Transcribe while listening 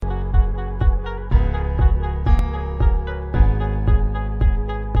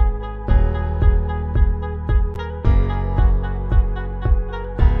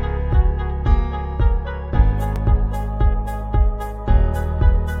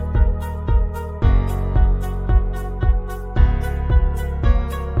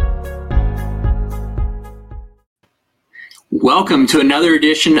Welcome to another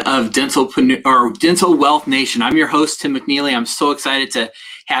edition of Dental Wealth Nation. I'm your host, Tim McNeely. I'm so excited to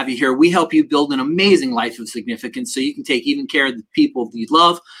have you here. We help you build an amazing life of significance so you can take even care of the people you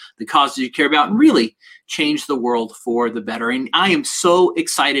love, the causes you care about, and really change the world for the better. And I am so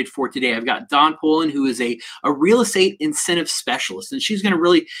excited for today. I've got Dawn Poland, who is a real estate incentive specialist, and she's going to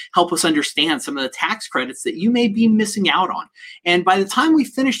really help us understand some of the tax credits that you may be missing out on. And by the time we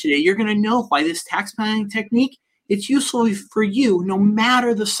finish today, you're going to know why this tax planning technique it's useful for you no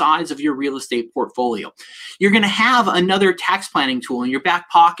matter the size of your real estate portfolio. You're going to have another tax planning tool in your back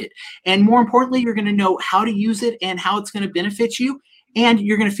pocket. And more importantly, you're going to know how to use it and how it's going to benefit you. And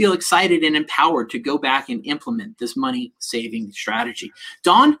you're going to feel excited and empowered to go back and implement this money-saving strategy.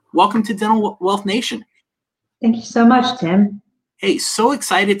 Dawn, welcome to Dental Wealth Nation. Thank you so much, Tim. Hey, so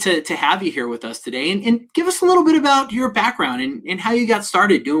excited to have you here with us today. And give us a little bit about your background and how you got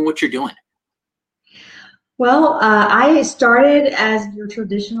started doing what you're doing. Well, I started as your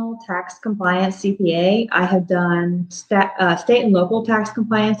traditional tax compliance CPA. I have done state and local tax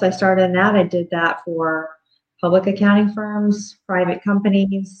compliance. I started in that. I did that for public accounting firms, private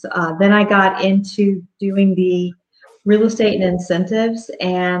companies. Then I got into doing the real estate and incentives.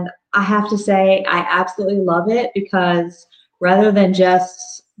 And I have to say, I absolutely love it because rather than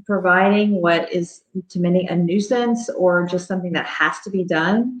just providing what is to many a nuisance or just something that has to be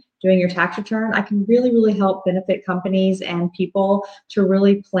done, doing your tax return, I can really help benefit companies and people to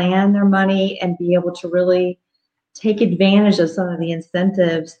really plan their money and be able to really take advantage of some of the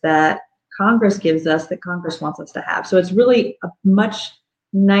incentives that Congress gives us, that Congress wants us to have. So it's really a much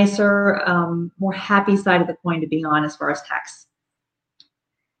nicer, more happy side of the coin to be on as far as tax.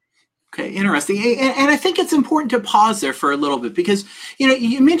 Okay, interesting. And I think it's important to pause there for a little bit because,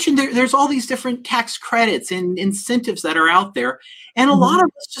 you mentioned there's all these different tax credits and incentives that are out there. And a lot of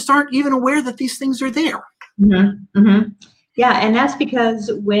us just aren't even aware that these things are there. Yeah, and that's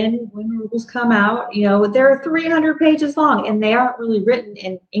because when rules come out, they're 300 pages long and they aren't really written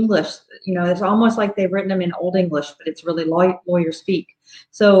in English. It's almost like they've written them in Old English, but it's really lawyer speak.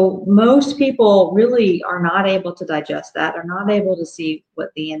 So most people really are not able to digest that, are not able to see what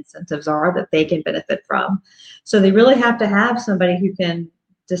the incentives are that they can benefit from. So they really have to have somebody who can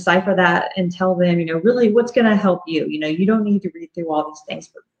decipher that and tell them, really what's going to help you. You don't need to read through all these things,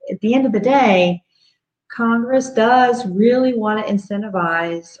 but at the end of the day, Congress does really want to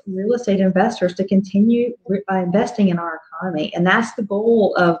incentivize real estate investors to continue investing in our economy. And that's the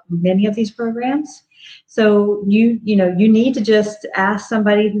goal of many of these programs. So you need to just ask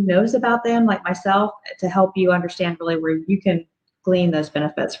somebody who knows about them, like myself, to help you understand really where you can glean those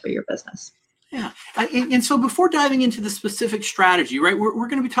benefits for your business. Yeah. And so before diving into the specific strategy, right, we're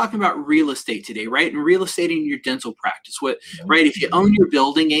going to be talking about real estate today, right? And real estate in your dental practice, right? If you own your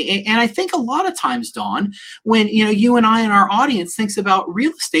building. And I think a lot of times, Dawn, when, you and I and our audience thinks about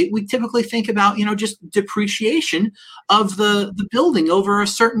real estate, we typically think about, just depreciation of the building over a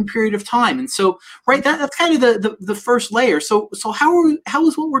certain period of time. And so, right, that's kind of the first layer. So how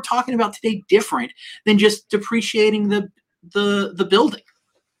is what we're talking about today different than just depreciating the building?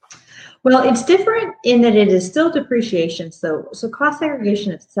 Well, it's different in that it is still depreciation. So cost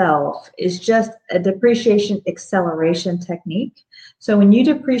segregation itself is just a depreciation acceleration technique. So when you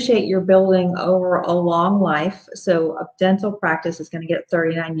depreciate your building over a long life, so a dental practice is going to get a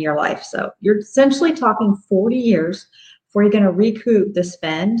 39-year life. So you're essentially talking 40 years before you're going to recoup the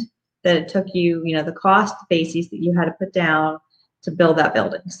spend that it took you, the cost basis that you had to put down to build that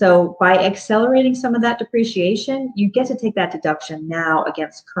building. So by accelerating some of that depreciation, you get to take that deduction now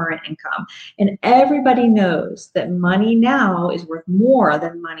against current income. And everybody knows that money now is worth more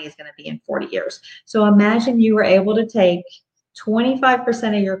than money is going to be in 40 years. So imagine you were able to take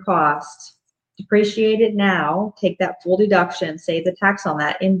 25% of your cost, depreciate it now, take that full deduction, save the tax on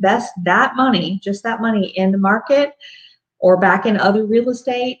that, invest that money, just that money in the market or back in other real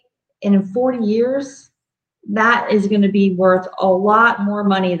estate. And in 40 years, that is going to be worth a lot more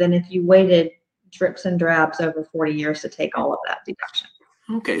money than if you waited drips and drabs over 40 years to take all of that deduction.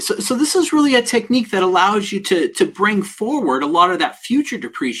 Okay, so this is really a technique that allows you to bring forward a lot of that future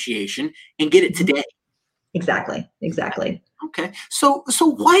depreciation and get it today. Exactly. Okay, so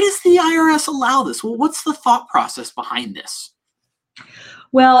why does the IRS allow this? Well, what's the thought process behind this?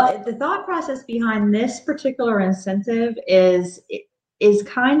 Well, the thought process behind this particular incentive is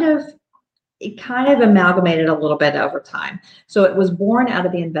kind of amalgamated a little bit over time. So it was born out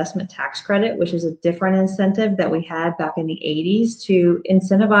of the investment tax credit, which is a different incentive that we had back in the 80s to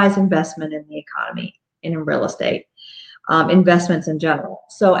incentivize investment in the economy and in real estate, investments in general.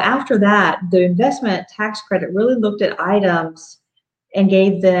 So after that, the investment tax credit really looked at items and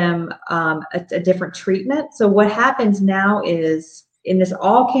gave them a different treatment. So what happens now is, and this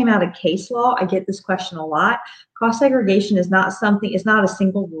all came out of case law, I get this question a lot. Cost segregation is not something, it's not a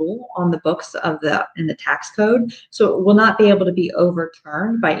single rule on the books in the tax code. So it will not be able to be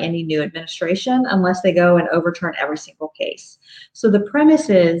overturned by any new administration unless they go and overturn every single case. So the premise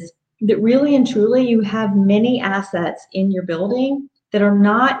is that really and truly you have many assets in your building that are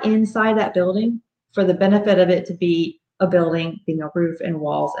not inside that building for the benefit of it to be a building, being a roof and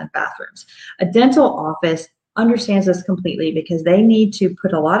walls and bathrooms. A dental office understands this completely because they need to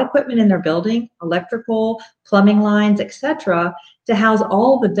put a lot of equipment in their building, electrical, plumbing lines, etc., to house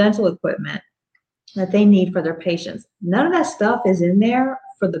all the dental equipment that they need for their patients. None of that stuff is in there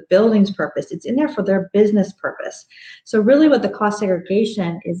for the building's purpose. It's in there for their business purpose. So really what the cost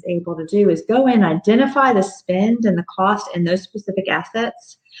segregation is able to do is go in, identify the spend and the cost in those specific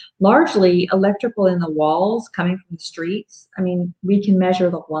assets, largely electrical in the walls coming from the streets. I mean, we can measure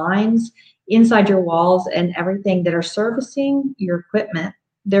the lines inside your walls and everything that are servicing your equipment,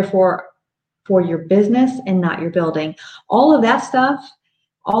 therefore for your business and not your building. All of that stuff,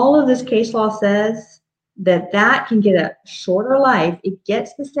 all of this case law says that can get a shorter life. It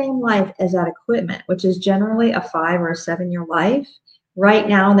gets the same life as that equipment, which is generally a 5 or a 7 year life. Right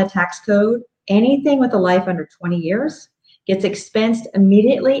now in the tax code, anything with a life under 20 years gets expensed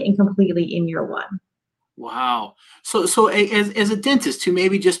immediately and completely in year one. Wow. So as a dentist who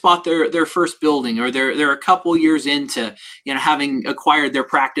maybe just bought their first building, or they're a couple years into, having acquired their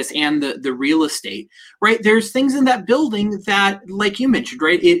practice and the real estate, right? There's things in that building that, like you mentioned,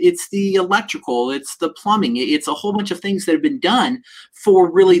 right? It's the electrical, it's the plumbing, it's a whole bunch of things that have been done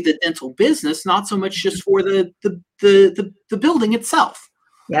for really the dental business, not so much just for the building itself.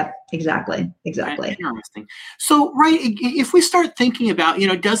 Yep, exactly. Interesting. So, right, if we start thinking about,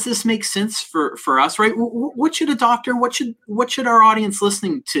 does this make sense for us, right? What should a doctor, what should our audience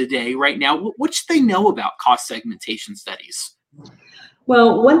listening today, right now, what should they know about cost segmentation studies?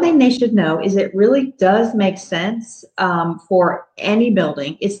 Well, one thing they should know is it really does make sense for any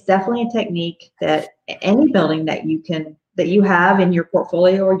building. It's definitely a technique that any building that you have in your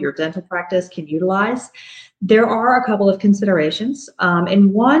portfolio or your dental practice can utilize. There are a couple of considerations,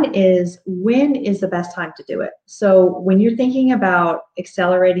 and one is, when is the best time to do it? So when you're thinking about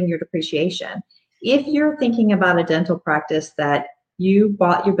accelerating your depreciation, if you're thinking about a dental practice that you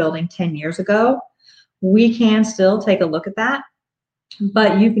bought your building 10 years ago, we can still take a look at that.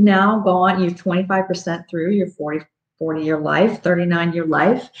 But you've now gone, you're 25% through your 40-year life, 39-year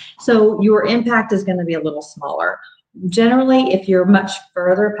life. So your impact is going to be a little smaller. Generally, if you're much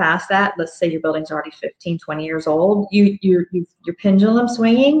further past that, let's say your building's already 15, 20 years old, your pendulum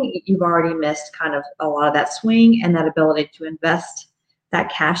swinging, you've already missed kind of a lot of that swing and that ability to invest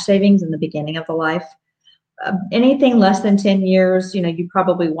that cash savings in the beginning of the life. Anything less than 10 years, you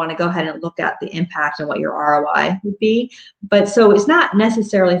probably want to go ahead and look at the impact and what your ROI would be. But so it's not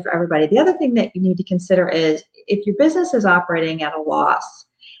necessarily for everybody. The other thing that you need to consider is, if your business is operating at a loss,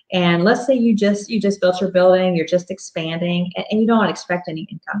 and let's say you just built your building, you're just expanding, and you don't expect any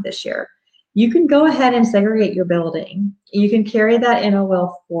income this year, you can go ahead and segregate your building. You can carry that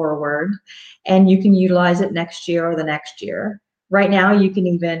NOL forward, and you can utilize it next year or the next year. Right now, you can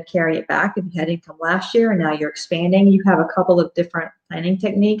even carry it back if you had income last year and now you're expanding. You have a couple of different planning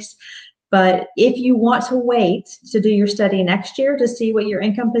techniques. But if you want to wait to do your study next year to see what your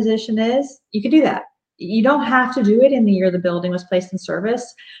income position is, you can do that. You don't have to do it in the year the building was placed in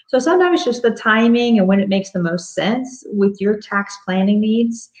service. So sometimes just the timing and when it makes the most sense with your tax planning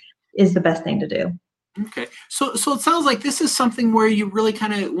needs is the best thing to do. Okay. So it sounds like this is something where you really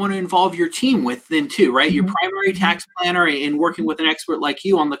kind of want to involve your team with then too, right? Mm-hmm. Your primary tax planner and working with an expert like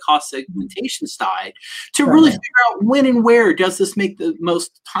you on the cost segmentation side to really figure out when and where does this make the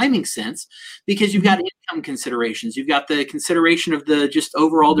most timing sense, because you've got income considerations. You've got the consideration of the just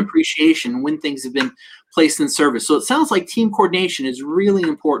overall depreciation when things have been placed in service. So it sounds like team coordination is really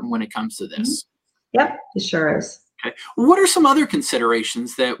important when it comes to this. Yep, it sure is. Okay. What are some other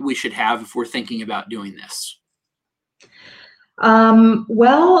considerations that we should have if we're thinking about doing this?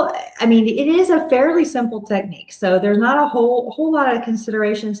 Well, I mean, it is a fairly simple technique, so there's not a whole lot of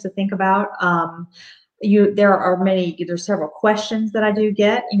considerations to think about. There's several questions that I do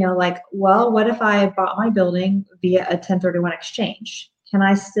get, like, well, what if I bought my building via a 1031 exchange? Can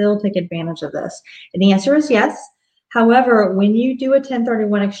I still take advantage of this? And the answer is yes. However, when you do a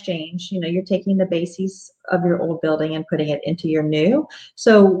 1031 exchange, you're taking the bases of your old building and putting it into your new.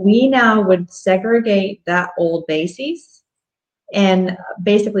 So we now would segregate that old bases and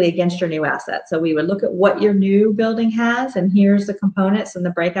basically against your new asset. So we would look at what your new building has, and here's the components and the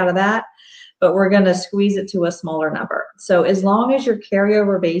breakout of that. but we're going to squeeze it to a smaller number. So as long as your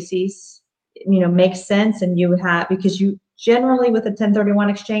carryover basis, makes sense, and you have, because you generally with a 1031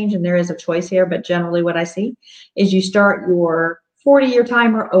 exchange, and there is a choice here, but generally what I see is you start your 40-year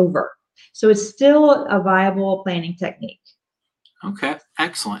timer over. So it's still a viable planning technique. Okay,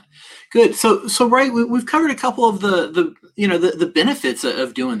 excellent, good. So right, we've covered a couple of the benefits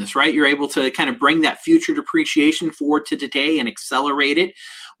of doing this. Right, you're able to kind of bring that future depreciation forward to today and accelerate it.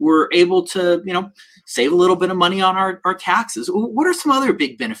 We're able to save a little bit of money on our taxes. What are some other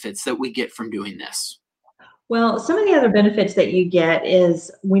big benefits that we get from doing this? Well, some of the other benefits that you get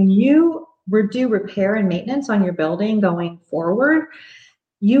is when you do repair and maintenance on your building going forward,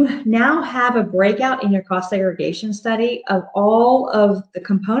 you now have a breakout in your cost segregation study of all of the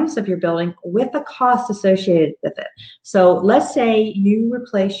components of your building with the cost associated with it. So let's say you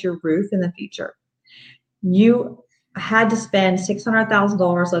replace your roof in the future. You had to spend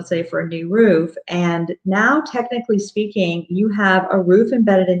 $600,000, let's say, for a new roof. And now, technically speaking, you have a roof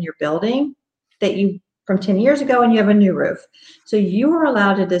embedded in your building that you from 10 years ago, and you have a new roof. So you are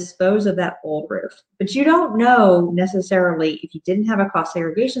allowed to dispose of that old roof, but you don't know necessarily, if you didn't have a cost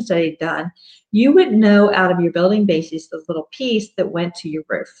segregation study done, you would know out of your building basis the little piece that went to your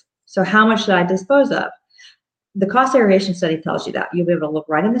roof. So how much should I dispose of? The cost segregation study tells you that. You'll be able to look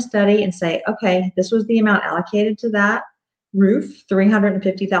right in the study and say, okay, this was the amount allocated to that roof,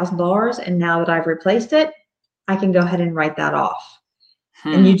 $350,000. And now that I've replaced it, I can go ahead and write that off.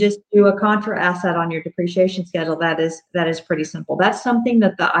 And you just do a contra asset on your depreciation schedule. That is pretty simple. That's something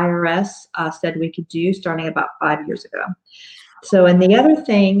that the IRS said we could do starting about 5 years ago. So, and the other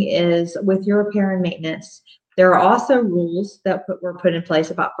thing is with your repair and maintenance, there are also rules that were put in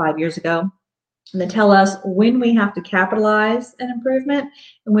place about 5 years ago that tell us when we have to capitalize an improvement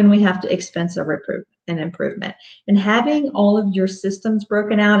and when we have to expense an improvement. And having all of your systems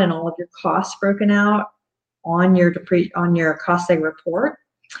broken out and all of your costs broken out on your cost seg report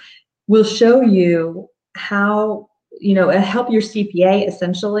will show you how, help your CPA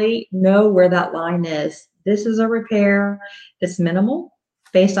essentially know where that line is. This is a repair that's minimal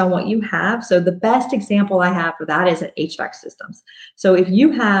based on what you have. So the best example I have for that is at HVAC systems. So if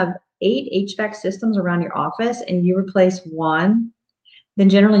you have 8 HVAC systems around your office and you replace one, then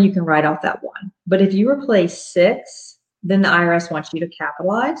generally you can write off that one. But if you replace 6, then the IRS wants you to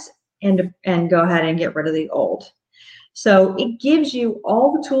capitalize and go ahead and get rid of the old. So it gives you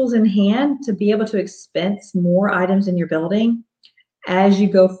all the tools in hand to be able to expense more items in your building as you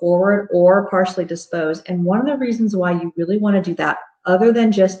go forward or partially dispose. And one of the reasons why you really want to do that, other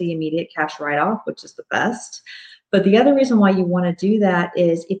than just the immediate cash write-off, which is the best, but the other reason why you want to do that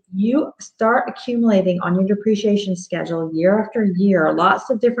is if you start accumulating on your depreciation schedule year after year, lots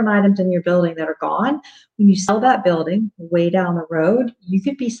of different items in your building that are gone, when you sell that building way down the road, you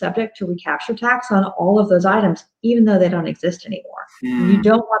could be subject to recapture tax on all of those items, even though they don't exist anymore. You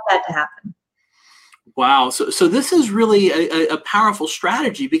don't want that to happen. Wow. So this is really a powerful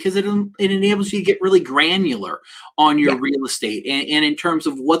strategy because it enables you to get really granular on your real estate and in terms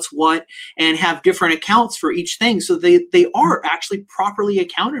of what's what, and have different accounts for each thing. So they are actually properly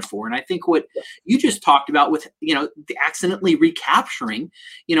accounted for. And I think what you just talked about with, accidentally recapturing,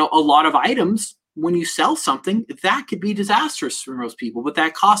 a lot of items when you sell something, that could be disastrous for most people, but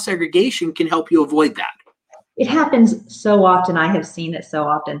that cost segregation can help you avoid that. It happens so often. I have seen it so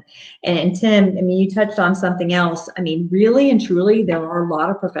often. And Tim, you touched on something else. Really and truly, there are a lot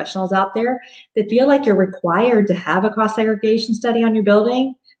of professionals out there that feel like you're required to have a cost segregation study on your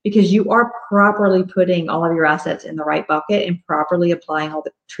building because you are properly putting all of your assets in the right bucket and properly applying all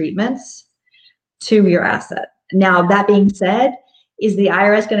the treatments to your asset. Now, that being said, is the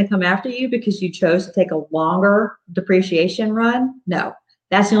IRS going to come after you because you chose to take a longer depreciation run? No,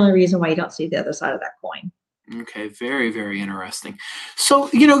 that's the only reason why you don't see the other side of that coin. Okay, very, very interesting. So,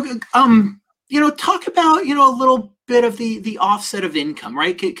 talk about, a little bit of the offset of income,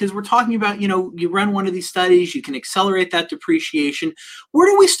 right? Because we're talking about, you run one of these studies, you can accelerate that depreciation.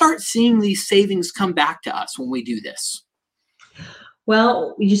 Where do we start seeing these savings come back to us when we do this?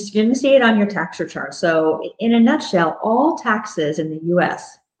 Well, you're going to see it on your tax return. So in a nutshell, all taxes in the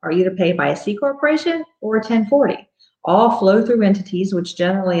U.S. are either paid by a C corporation or a 1040. All flow-through entities, which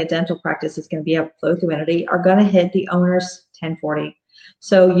generally a dental practice is going to be a flow-through entity, are going to hit the owner's 1040.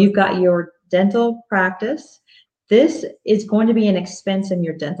 So you've got your dental practice. This is going to be an expense in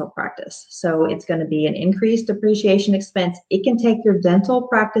your dental practice. So it's going to be an increased depreciation expense. It can take your dental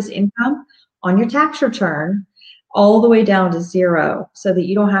practice income on your tax return all the way down to 0 so that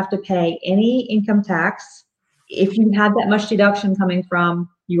you don't have to pay any income tax. If you had that much deduction coming from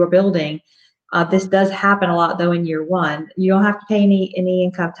your building, This does happen a lot though in year one. You don't have to pay any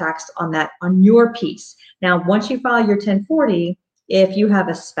income tax on that, on your piece. Now, once you file your 1040, if you have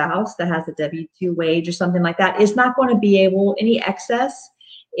a spouse that has a W-2 wage or something like that, it's not going to be able, any excess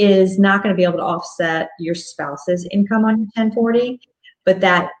is not going to be able to offset your spouse's income on your 1040. But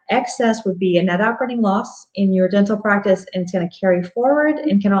that excess would be a net operating loss in your dental practice, and it's going to carry forward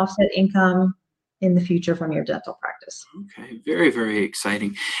and can offset income in the future from your dental practice. Okay, very, very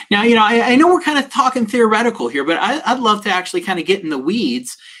exciting. Now, I know we're kind of talking theoretical here, but I'd love to actually kind of get in the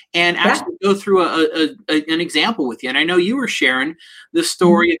weeds and actually go through an example with you. And I know you were sharing the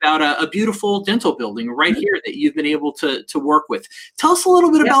story about a beautiful dental building right here that you've been able to work with. Tell us a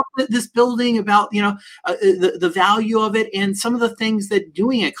little bit about this building, about the value of it, and some of the things that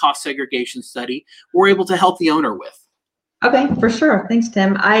doing a cost segregation study we're able to help the owner with. Okay, for sure. Thanks,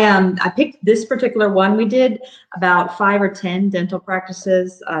 Tim. I picked this particular one. We did about 5 or 10 dental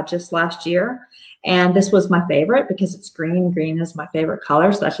practices just last year. And this was my favorite because it's green. Green is my favorite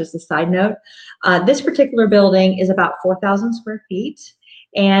color. So that's just a side note. This particular building is about 4,000 square feet.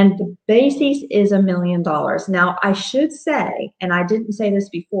 And the basis is $1 million. Now, I should say, and I didn't say this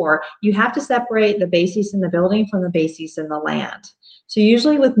before, you have to separate the basis in the building from the basis in the land. So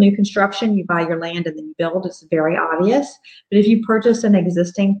usually with new construction, you buy your land and then you build. It's very obvious. But if you purchase an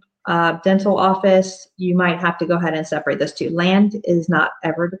existing dental office, you might have to go ahead and separate those two. Land is not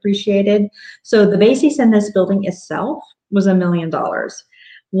ever depreciated. So the basis in this building itself was $1 million.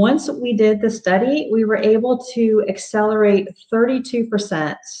 Once we did the study, we were able to accelerate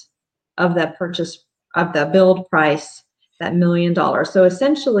 32% of the purchase of the build price, that $1 million. So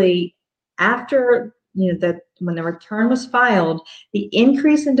essentially, after when the return was filed, the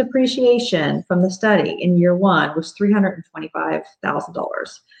increase in depreciation from the study in year one was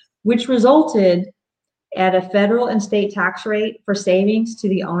 $325,000, which resulted at a federal and state tax rate for savings to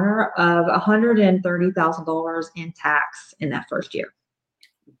the owner of $130,000 in tax in that first year.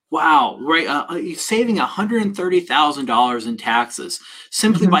 Wow, right. Saving $130,000 in taxes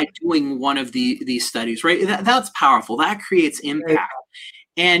simply by doing one of these studies, right? That's powerful. That creates impact.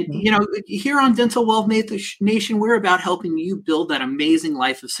 And, here on Dental Wealth Nation, we're about helping you build that amazing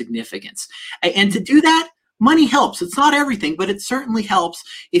life of significance. And to do that, money helps. It's not everything, but it certainly helps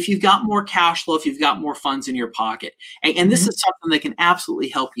if you've got more cash flow, if you've got more funds in your pocket. And this is something that can absolutely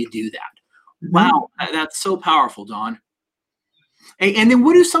help you do that. Wow, that's so powerful, Dawn. And then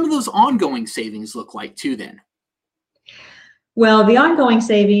what do some of those ongoing savings look like too then? Well, the ongoing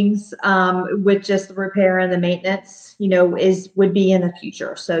savings with just the repair and the maintenance, would be in the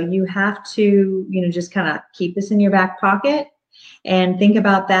future. So you have to, just kind of keep this in your back pocket and think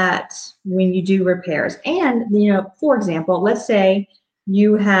about that when you do repairs. And, for example, let's say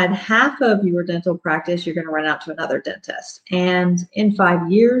you had half of your dental practice, you're going to run out to another dentist. And in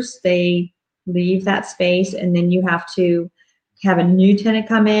 5 years, they leave that space, and then you have to have a new tenant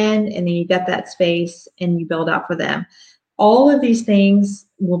come in, and then you get that space and you build out for them. All of these things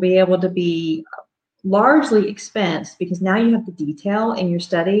will be able to be largely expensed because now you have the detail in your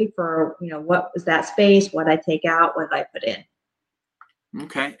study for, what was that space, what I take out, what did I put in.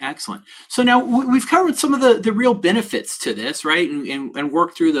 Okay, excellent. So now we've covered some of the real benefits to this, right? And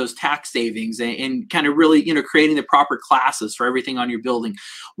work through those tax savings and kind of really, creating the proper classes for everything on your building.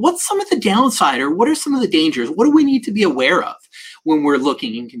 What's some of the downside, or what are some of the dangers? What do we need to be aware of when we're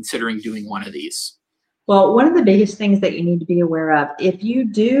looking and considering doing one of these? Well, one of the biggest things that you need to be aware of, if you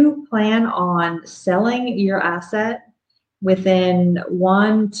do plan on selling your asset within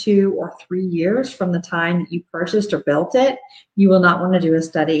 1, 2, or 3 years from the time that you purchased or built it, you will not want to do a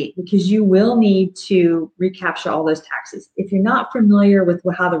study because you will need to recapture all those taxes. If you're not familiar with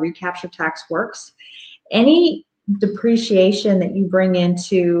how the recapture tax works, any depreciation that you bring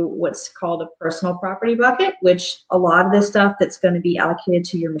into what's called a personal property bucket, which a lot of this stuff that's going to be allocated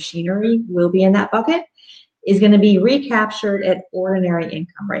to your machinery will be in that bucket, is going to be recaptured at ordinary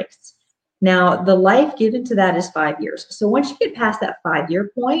income rates. Now, the life given to that is 5 years. So once you get past that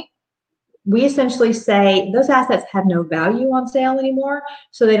 5-year point, we essentially say those assets have no value on sale anymore,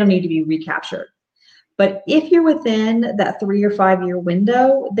 so they don't need to be recaptured. But if you're within that 3 or 5 year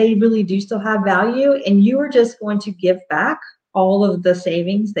window, they really do still have value, and you are just going to give back all of the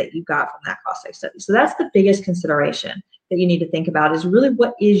savings that you got from that cost seg study. So that's the biggest consideration that you need to think about, is really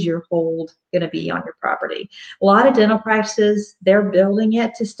what is your hold going to be on your property. A lot of dental practices, they're building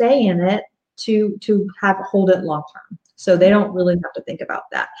it to stay in it, to hold it long term. So they don't really have to think about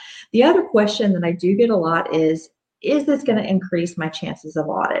that. The other question that I do get a lot is this going to increase my chances of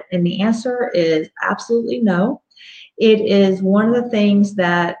audit? And the answer is absolutely no. It is one of the things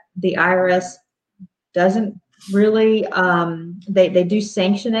that the IRS doesn't really, they do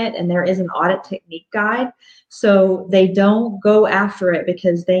sanction it, and there is an audit technique guide. So they don't go after it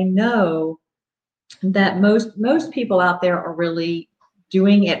because they know that most people out there are really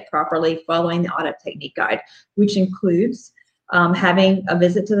doing it properly, following the audit technique guide, which includes having a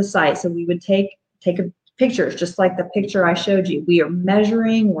visit to the site. So we would take pictures, just like the picture I showed you. We are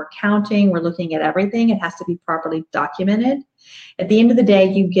measuring, we're counting, we're looking at everything. It has to be properly documented. At the end of the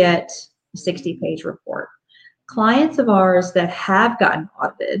day, you get a 60-page report. Clients of ours that have gotten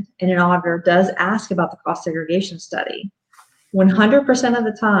audited, and an auditor does ask about the cost segregation study, 100% of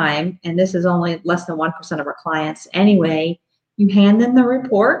the time, and this is only less than 1% of our clients anyway, you hand them the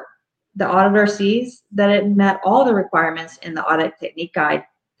report, the auditor sees that it met all the requirements in the audit technique guide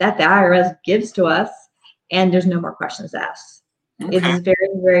that the IRS gives to us, and there's no more questions asked. Okay. It is very,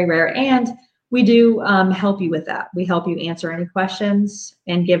 very rare, and we do help you with that. We help you answer any questions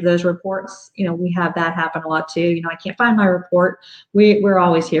and give those reports. We have that happen a lot too. I can't find my report. We're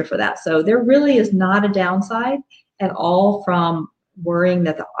always here for that. So there really is not a downside at all from worrying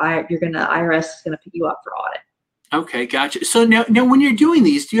that the IRS is going to pick you up for audit. Okay, gotcha. So now when you're doing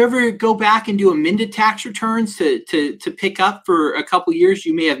these, do you ever go back and do amended tax returns to pick up for a couple years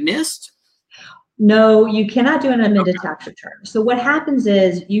you may have missed? No, you cannot do an amended tax return. So what happens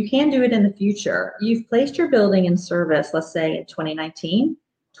is you can do it in the future. You've placed your building in service, let's say in 2019,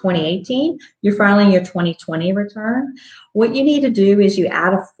 2018, you're filing your 2020 return. What you need to do is you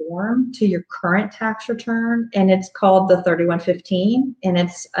add a form to your current tax return, and it's called the 3115, and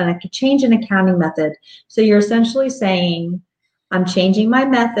it's a change in accounting method. So you're essentially saying, I'm changing my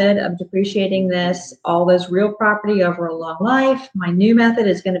method of depreciating all this real property over a long life. My new method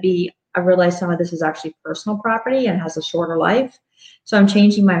is going to be, I realize some of this is actually personal property and has a shorter life. So I'm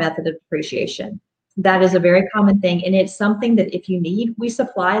changing my method of depreciation. That is a very common thing. And it's something that if you need, we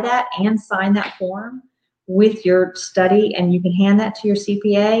supply that and sign that form with your study, and you can hand that to your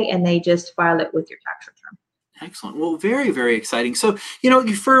CPA and they just file it with your tax return. Excellent. Well, very, very exciting. So,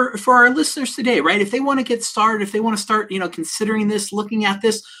 for our listeners today, right, if they want to get started, if they want to start, considering this, looking at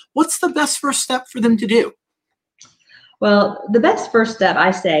this, what's the best first step for them to do? Well, the best first step,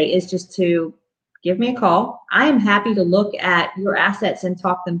 I say, is just to give me a call. I am happy to look at your assets and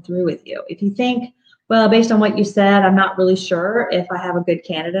talk them through with you. If you think, well, based on what you said, I'm not really sure if I have a good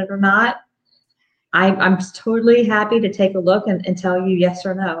candidate or not, I'm totally happy to take a look and tell you yes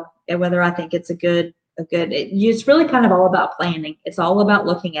or no, and whether I think it's it's really kind of all about planning. It's all about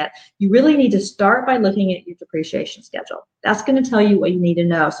looking at, you really need to start by looking at your depreciation schedule. That's going to tell you what you need to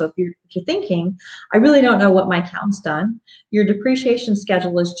know. So if you're thinking, I really don't know what my accountant's done, your depreciation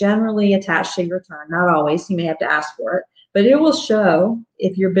schedule is generally attached to your return. Not always, you may have to ask for it, but it will show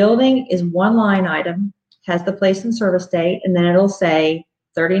if your building is one line item, has the place in service date, and then it'll say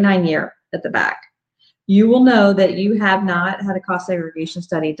 39 year at the back. You will know that you have not had a cost segregation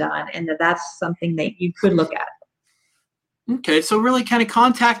study done, and that's something that you could look at. Okay, so really kind of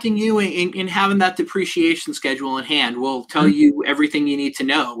contacting you and having that depreciation schedule in hand will tell you everything you need to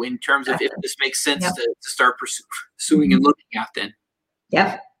know in terms of if this makes sense to start pursuing and looking at then.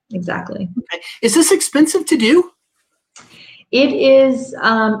 Yep, exactly. Okay. Is this expensive to do? It is.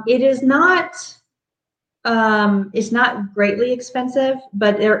 It is not. It's not greatly expensive,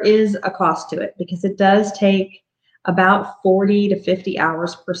 but there is a cost to it because it does take about 40 to 50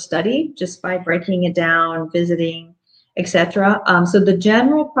 hours per study just by breaking it down, visiting, etc. So the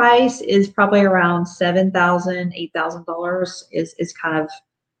general price is probably around $7,000, $8,000 is kind of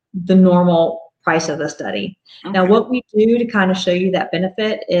the normal price of the study. Okay. Now, what we do to kind of show you that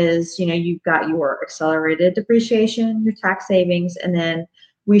benefit is, you've got your accelerated depreciation, your tax savings, and then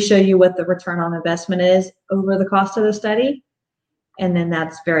we show you what the return on investment is over the cost of the study. And then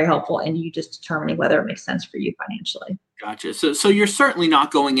that's very helpful in you just determining whether it makes sense for you financially. Gotcha. So you're certainly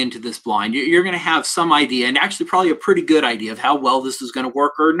not going into this blind. You're going to have some idea, and actually probably a pretty good idea of how well this is going to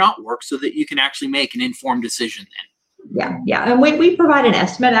work or not work, so that you can actually make an informed decision then. Yeah. And we provide an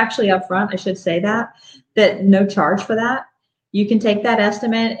estimate actually up front. I should say that no charge for that. You can take that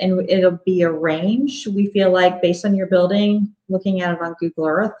estimate and it'll be a range. We feel like based on your building, looking at it on Google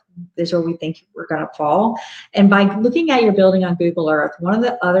Earth, is where we think we're going to fall. And by looking at your building on Google Earth, one of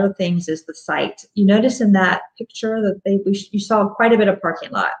the other things is the site. You notice in that picture that you saw quite a bit of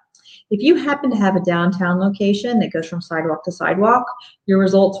parking lot. If you happen to have a downtown location that goes from sidewalk to sidewalk, your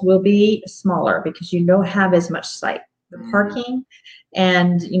results will be smaller because you don't have as much site. The parking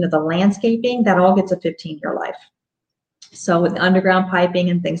and the landscaping, that all gets a 15-year life. So with underground piping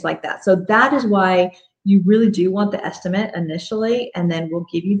and things like that. So that is why you really do want the estimate initially, and then we'll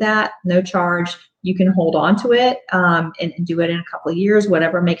give you that, no charge. You can hold on to it and do it in a couple of years,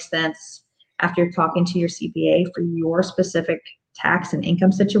 whatever makes sense after talking to your CPA for your specific tax and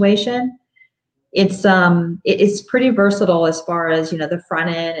income situation. It's pretty versatile as far as, the front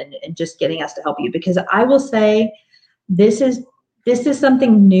end and just getting us to help you, because I will say this is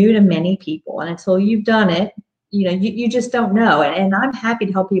something new to many people, and until you've done it, you just don't know. And I'm happy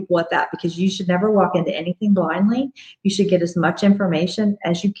to help people with that, because you should never walk into anything blindly. You should get as much information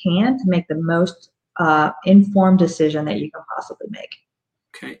as you can to make the most informed decision that you can possibly make.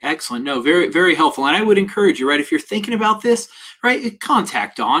 Okay, excellent. No, very, very helpful. And I would encourage you, right, if you're thinking about this, right,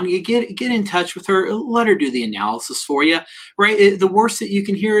 contact Dawn. You get in touch with her, let her do the analysis for you, right? The worst that you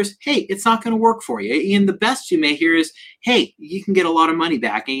can hear is, hey, it's not going to work for you. And the best you may hear is, hey, you can get a lot of money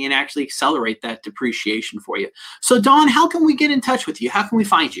back and actually accelerate that depreciation for you. So, Dawn, how can we get in touch with you? How can we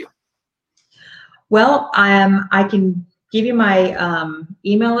find you? Well, I can give you my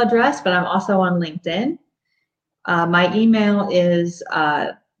email address, but I'm also on LinkedIn. My email is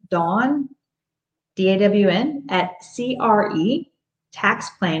Dawn, DAWN, at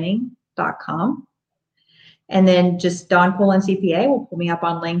CREtaxplanning.com. And then just Dawn Pullen CPA will pull me up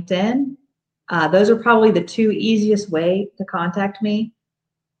on LinkedIn. Those are probably the two easiest way to contact me.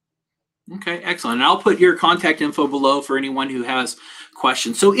 Okay, excellent. And I'll put your contact info below for anyone who has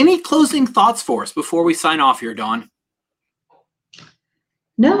questions. So any closing thoughts for us before we sign off here, Dawn?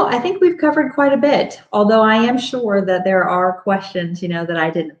 No, I think we've covered quite a bit, although I am sure that there are questions, that I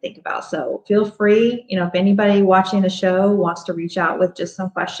didn't think about. So feel free, if anybody watching the show wants to reach out with just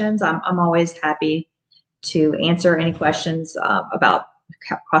some questions, I'm always happy to answer any questions about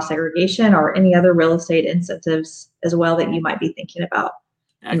cost segregation or any other real estate incentives as well that you might be thinking about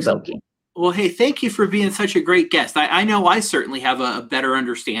invoking. Well, hey, thank you for being such a great guest. I know I certainly have a better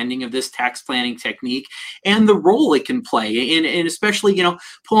understanding of this tax planning technique and the role it can play, and especially,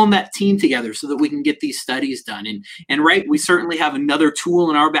 pulling that team together so that we can get these studies done. And right, we certainly have another tool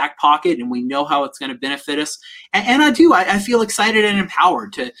in our back pocket, and we know how it's going to benefit us. And I feel excited and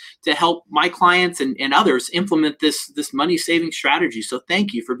empowered to help my clients and others implement this money saving strategy. So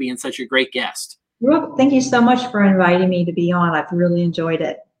thank you for being such a great guest. Well, thank you so much for inviting me to be on. I've really enjoyed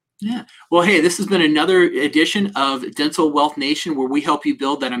it. Yeah. Well, hey, this has been another edition of Dental Wealth Nation, where we help you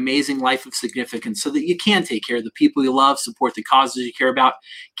build that amazing life of significance so that you can take care of the people you love, support the causes you care about,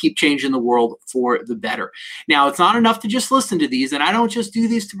 keep changing the world for the better. Now, it's not enough to just listen to these, and I don't just do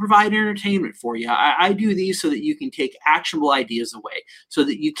these to provide entertainment for you. I do these so that you can take actionable ideas away, so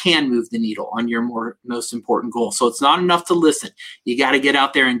that you can move the needle on your most important goal. So it's not enough to listen. You got to get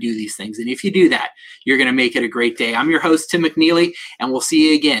out there and do these things. And if you do that, you're going to make it a great day. I'm your host, Tim McNeely, and we'll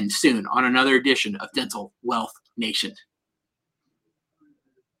see you again soon on another edition of Dental Wealth Nation.